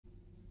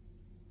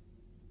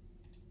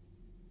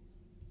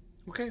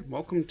Okay,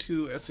 welcome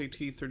to SAT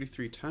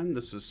 3310.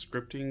 This is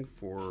scripting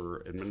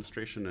for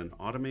administration and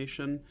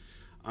automation.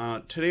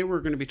 Today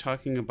we're going to be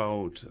talking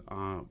about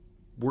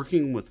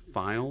working with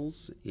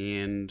files,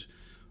 and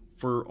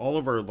for all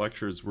of our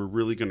lectures, we're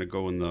really going to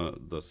go in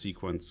the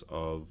sequence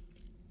of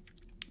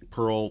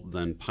Perl,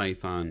 then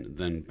Python,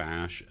 then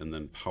Bash, and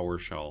then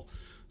PowerShell.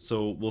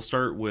 So we'll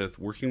start with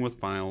working with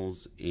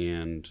files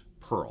and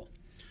Perl.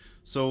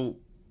 So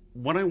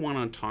what I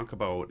want to talk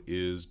about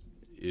is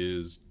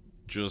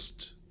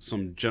just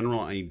some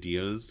general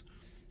ideas.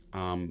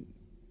 Um,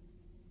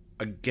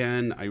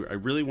 Again, I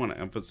really want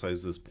to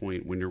emphasize this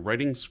point. When you're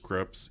writing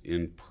scripts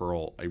in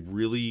Perl, I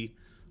really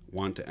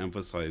want to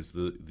emphasize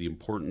the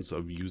importance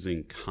of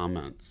using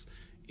comments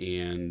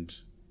and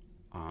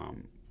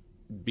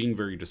being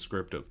very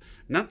descriptive.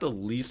 Not the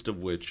least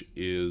of which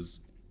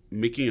is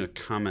making a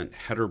comment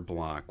header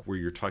block where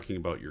you're talking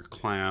about your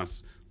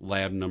class,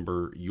 lab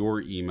number,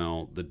 your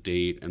email, the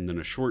date, and then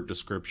a short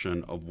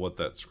description of what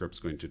that script's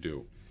going to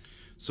do.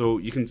 So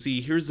you can see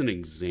here's an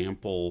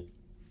example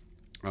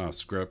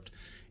script,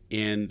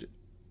 and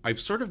I've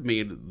sort of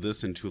made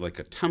this into like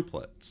a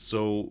template.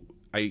 So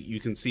you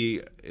can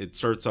see it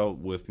starts out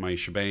with my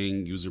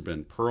shebang user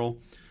bin Perl,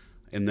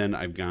 and then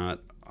I've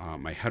got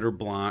my header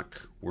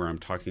block where I'm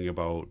talking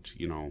about,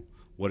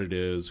 what it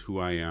is, who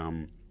I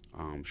am,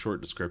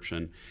 short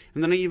description,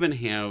 and then I even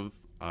have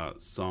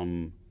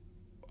some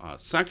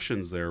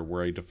sections there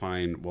where I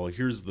define, well,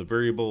 here's the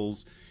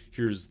variables,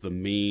 here's the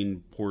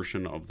main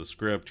portion of the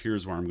script,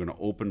 here's where I'm going to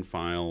open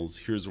files,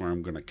 here's where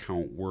I'm going to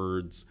count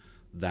words,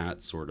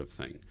 that sort of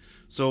thing.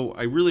 So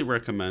I really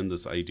recommend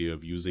this idea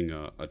of using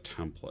a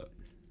template.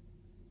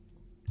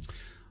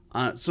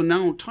 So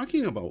now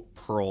talking about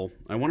Perl,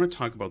 I want to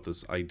talk about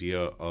this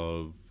idea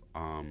of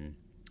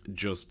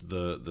just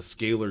the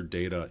scalar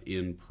data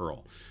in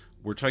Perl.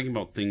 We're talking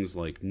about things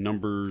like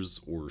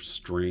numbers or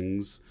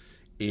strings,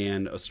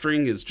 and a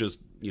string is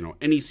just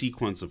any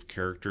sequence of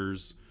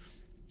characters.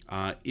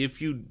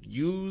 If you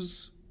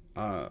use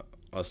a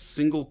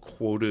single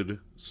quoted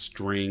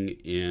string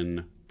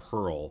in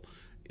Perl,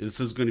 this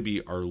is going to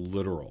be our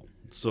literal.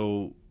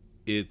 So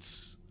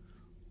it's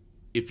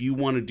if you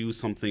want to do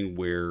something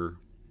where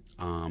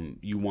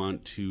you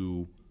want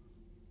to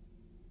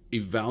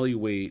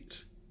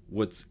evaluate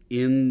what's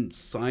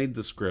inside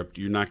the script,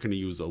 you're not going to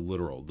use a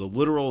literal. The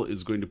literal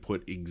is going to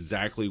put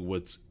exactly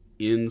what's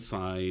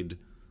inside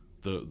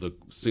the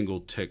single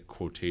tick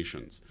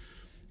quotations.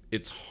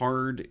 It's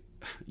hard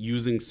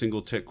using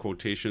single tick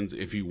quotations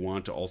if you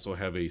want to also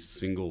have a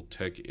single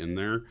tick in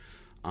there.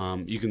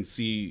 You can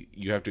see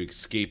you have to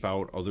escape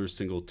out other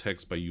single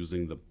ticks by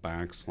using the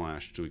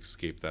backslash to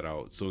escape that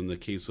out. So in the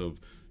case of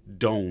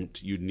don't,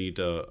 you'd need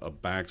a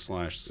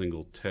backslash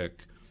single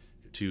tick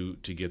to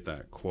get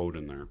that quote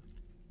in there.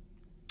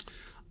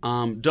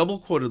 Double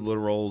quoted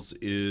literals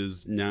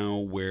is now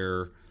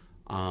where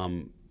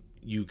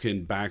you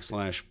can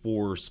backslash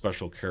for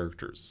special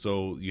characters.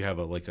 So you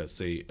have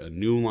say a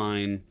new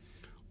line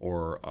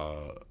or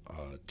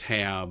a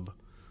tab,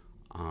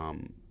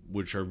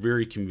 which are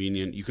very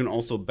convenient. You can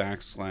also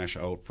backslash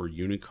out for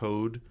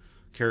Unicode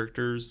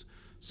characters.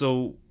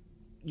 So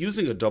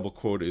using a double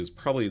quote is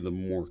probably the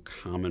more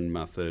common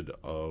method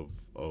of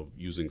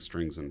using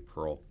strings in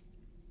Perl.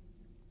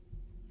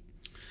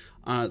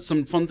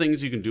 Some fun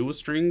things you can do with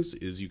strings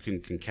is you can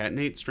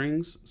concatenate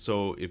strings.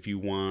 So if you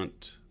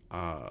want,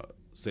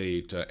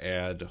 say, to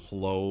add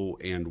hello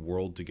and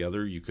world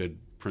together, you could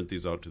print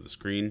these out to the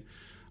screen.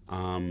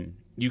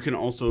 You can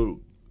also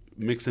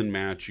mix and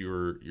match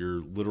your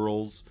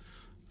literals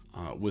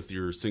with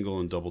your single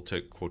and double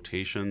tick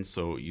quotations.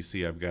 So you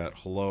see I've got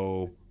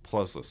hello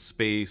plus a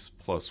space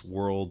plus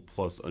world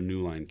plus a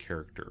new line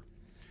character.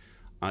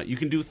 You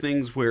can do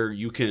things where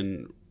you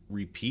can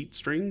repeat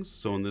strings.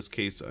 So in this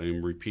case,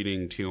 I'm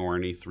repeating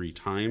TORNE 3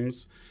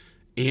 times.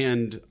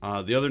 And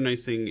the other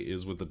nice thing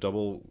is with the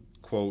double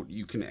quote,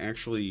 you can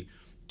actually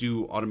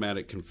do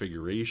automatic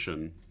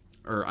configuration,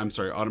 or I'm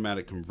sorry,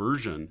 automatic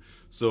conversion.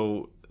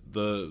 So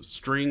the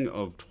string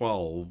of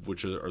 12,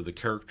 which are the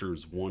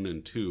characters 1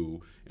 and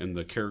 2, and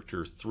the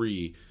character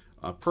 3,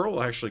 Perl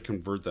will actually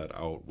convert that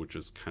out, which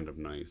is kind of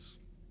nice.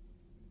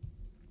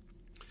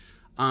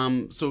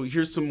 So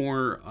here's some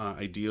more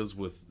ideas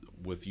with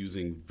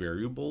using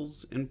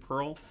variables in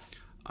Perl.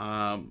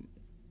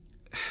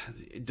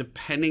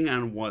 Depending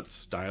on what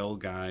style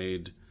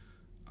guide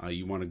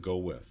you want to go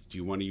with. Do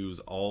you want to use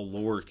all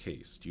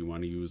lowercase? Do you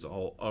want to use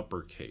all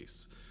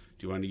uppercase?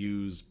 Do you want to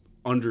use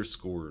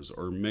underscores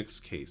or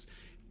mixed case?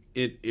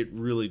 It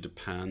really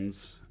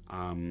depends.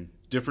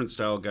 Different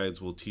style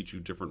guides will teach you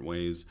different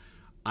ways.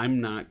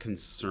 I'm not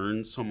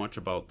concerned so much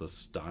about the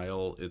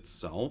style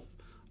itself.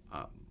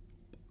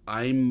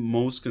 I'm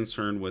most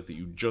concerned with that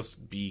you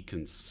just be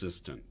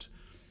consistent.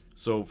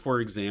 So for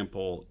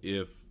example,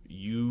 if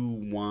you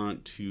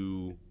want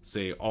to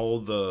say all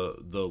the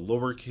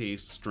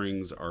lowercase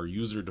strings are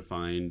user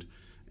defined,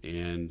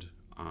 and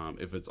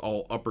if it's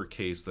all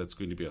uppercase, that's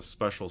going to be a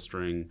special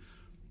string,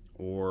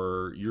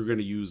 or you're going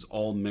to use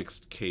all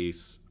mixed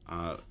case,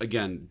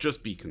 again,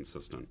 just be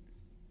consistent.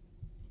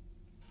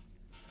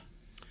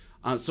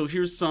 So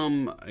here's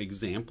some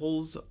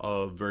examples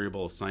of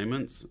variable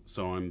assignments.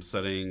 So I'm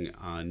setting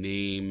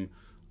name,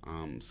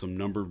 some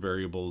number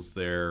variables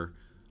there.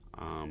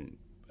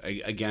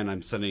 Again,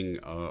 I'm setting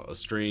a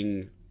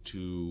string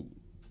to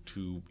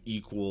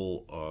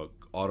equal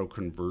auto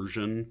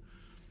conversion,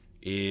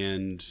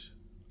 and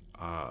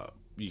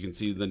you can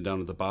see then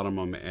down at the bottom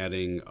I'm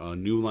adding a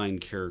new line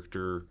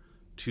character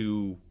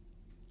to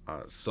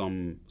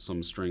some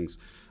strings.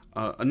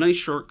 A nice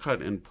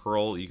shortcut in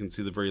Perl, you can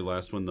see the very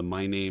last one, the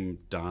my name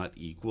dot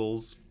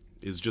equals,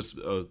 is just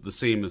the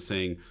same as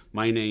saying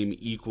my name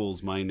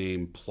equals my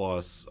name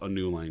plus a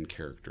new line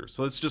character.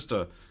 So it's just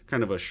a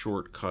kind of a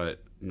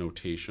shortcut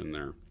notation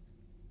there.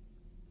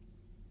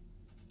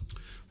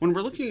 When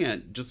we're looking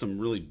at just some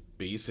really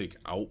basic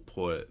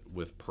output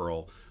with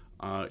Perl,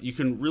 you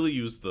can really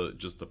use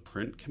just the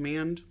print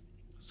command.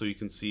 So you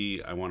can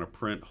see I want to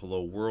print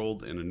hello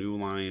world in a new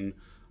line.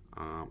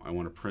 I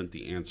want to print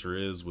the answer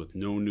is with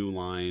no new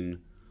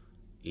line,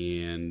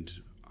 and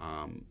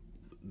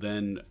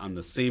then on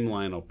the same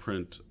line I'll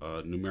print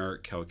a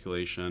numeric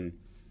calculation,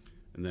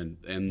 and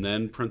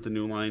then print the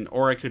new line.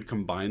 Or I could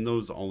combine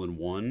those all in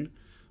one.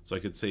 So I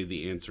could say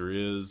the answer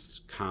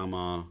is,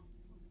 comma,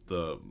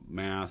 the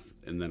math,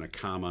 and then a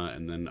comma,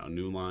 and then a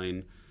new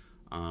line.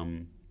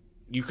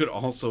 You could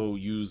also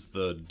use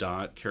the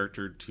dot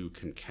character to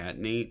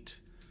concatenate.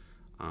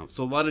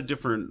 So a lot of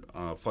different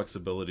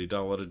flexibility,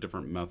 a lot of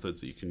different methods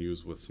that you can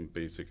use with some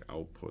basic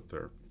output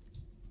there.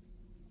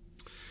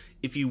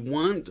 If you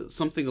want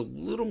something a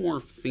little more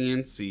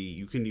fancy,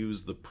 you can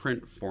use the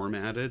print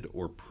formatted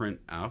or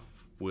printf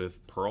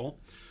with Perl.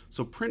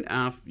 So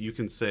printf, you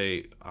can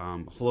say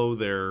hello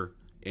there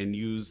and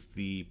use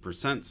the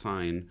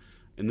 %sign.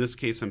 In this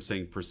case, I'm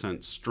saying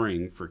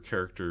 %string for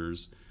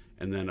characters,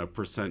 and then a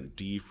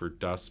 %d for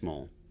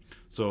decimal.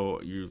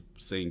 So you're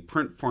saying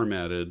print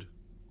formatted,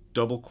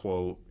 double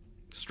quote,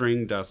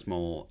 string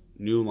decimal,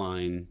 new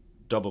line,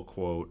 double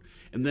quote,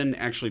 and then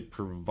actually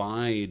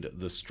provide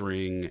the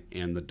string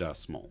and the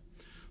decimal.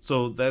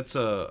 So that's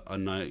a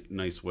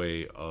nice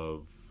way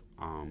of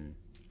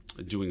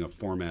doing a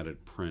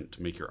formatted print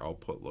to make your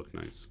output look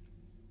nice.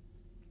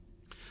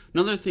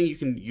 Another thing you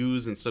can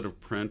use instead of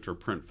print or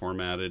print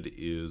formatted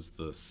is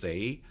the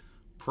say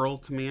Perl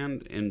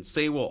command, and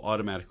say will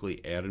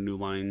automatically add a new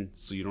line,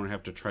 so you don't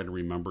have to try to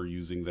remember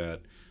using that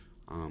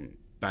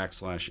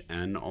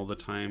 \n all the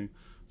time.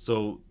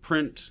 So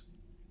print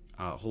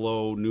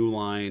hello new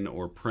line,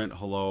 or print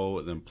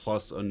hello then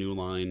plus a new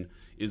line,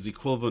 is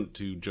equivalent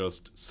to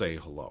just say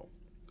hello.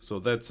 So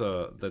that's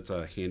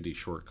a handy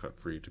shortcut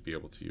for you to be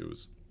able to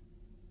use.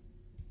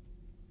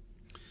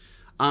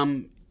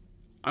 I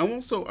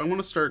want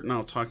to start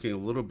now talking a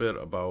little bit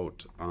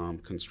about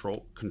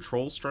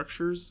control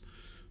structures.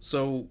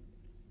 So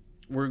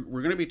we're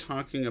going to be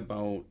talking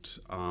about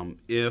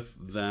if,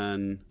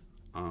 then,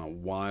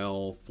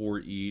 while, for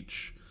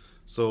each.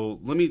 So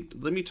let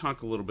me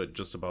talk a little bit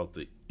just about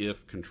the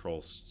if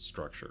control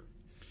structure.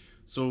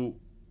 So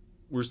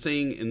we're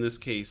saying in this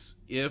case,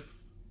 if,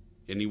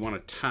 and you want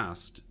to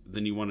test,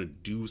 then you want to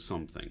do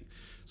something.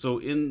 So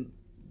in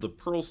the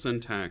Perl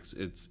syntax,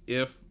 it's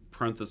if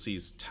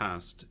parentheses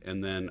test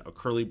and then a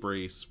curly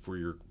brace for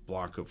your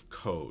block of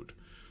code.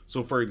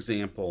 So for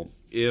example,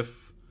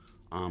 if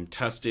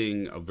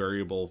testing a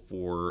variable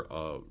for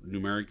a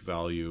numeric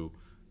value,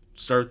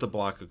 start the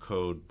block of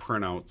code,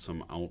 print out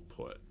some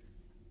output.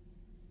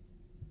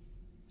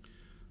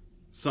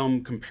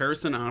 Some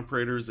comparison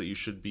operators that you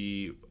should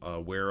be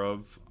aware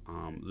of.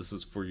 This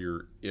is for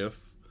your if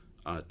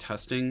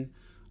testing.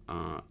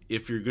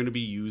 If you're going to be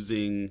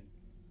using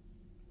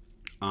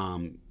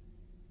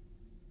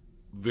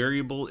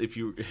variable, if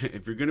you're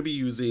going to be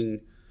using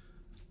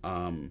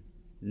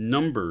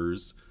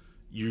numbers,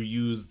 you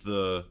use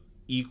the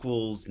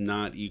equals,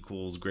 not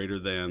equals, greater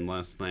than,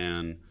 less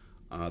than,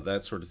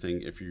 that sort of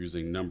thing if you're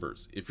using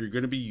numbers. If you're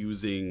going to be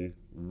using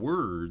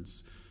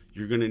words,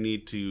 you're going to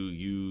need to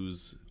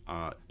use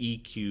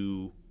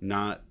EQ,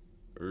 not,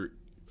 or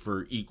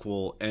for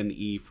equal,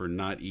 NE for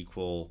not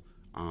equal,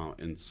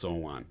 and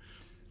so on.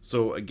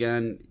 So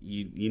again,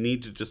 you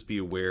need to just be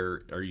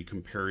aware, are you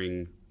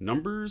comparing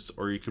numbers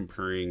or are you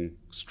comparing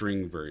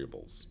string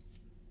variables?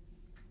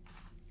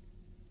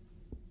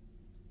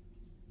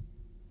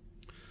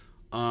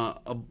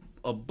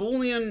 A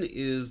Boolean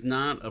is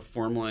not a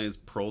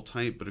formalized Perl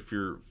type, but if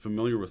you're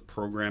familiar with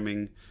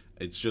programming,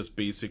 it's just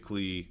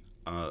basically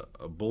a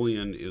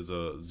Boolean is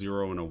a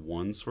 0 and a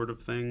 1 sort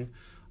of thing.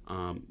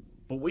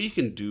 But what you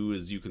can do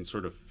is you can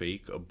sort of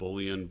fake a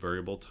Boolean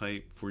variable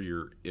type for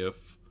your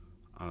if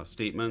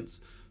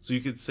statements. So you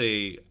could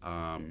say,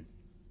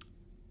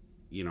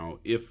 you know,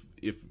 if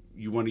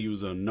you want to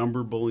use a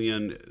number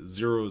Boolean,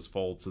 0 is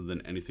false and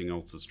then anything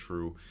else is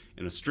true.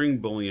 And a string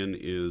Boolean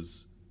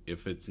is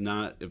if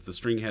the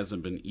string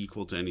hasn't been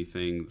equal to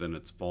anything, then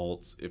it's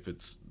false. If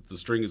the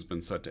string has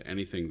been set to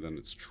anything, then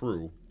it's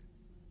true.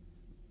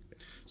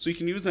 So you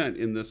can use that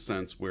in this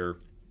sense where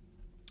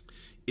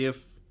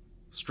if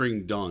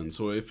string done,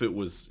 so if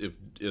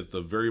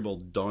the variable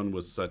done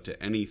was set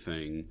to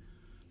anything,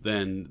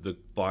 then the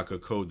block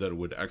of code that it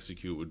would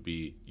execute would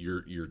be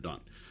you're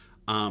done.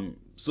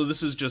 So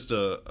this is just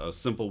a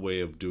simple way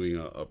of doing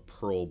a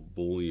Perl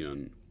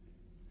Boolean.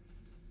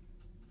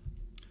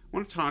 I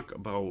want to talk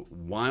about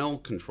while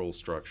control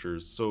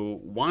structures.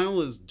 So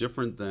while is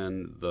different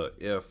than the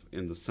if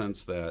in the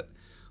sense that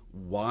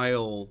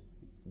while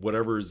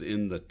whatever is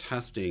in the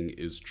testing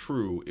is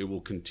true, it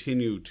will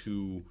continue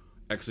to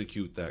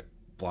execute that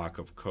block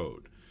of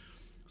code.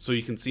 So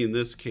you can see in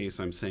this case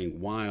I'm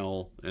saying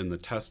while, and the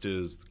test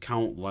is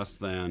count less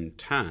than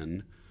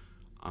 10,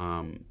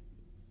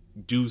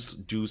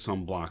 do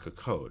some block of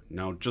code.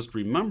 Now just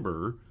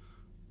remember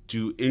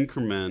to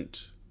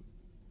increment,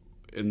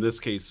 in this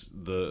case,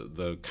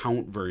 the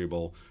count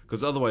variable,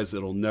 because otherwise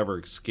it'll never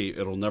escape,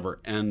 it'll never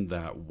end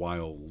that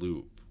while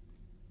loop.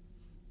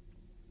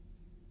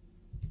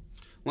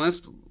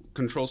 Last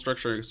control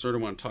structure I sort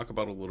of want to talk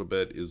about a little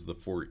bit is the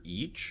for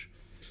each.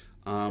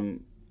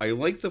 I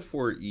like the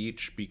for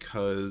each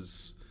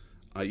because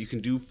you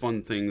can do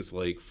fun things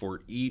like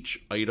for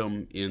each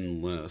item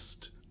in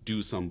list,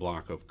 do some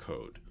block of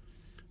code.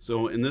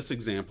 So in this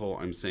example,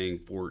 I'm saying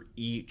for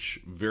each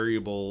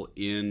variable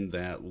in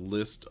that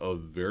list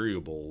of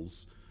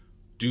variables,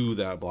 do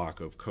that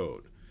block of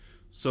code.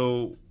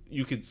 So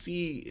you could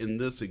see in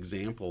this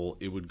example,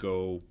 it would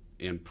go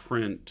and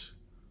print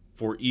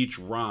for each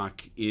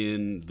rock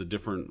in the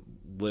different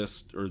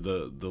list, or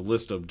the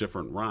list of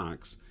different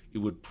rocks, it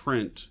would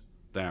print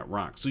that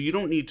rock. So you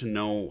don't need to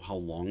know how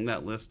long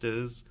that list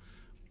is.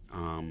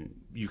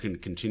 You can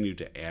continue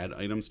to add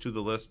items to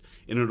the list,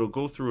 and it'll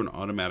go through and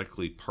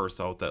automatically parse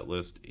out that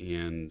list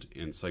and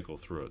cycle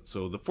through it.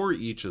 So the for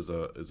each is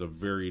a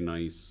very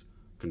nice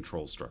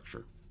control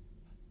structure.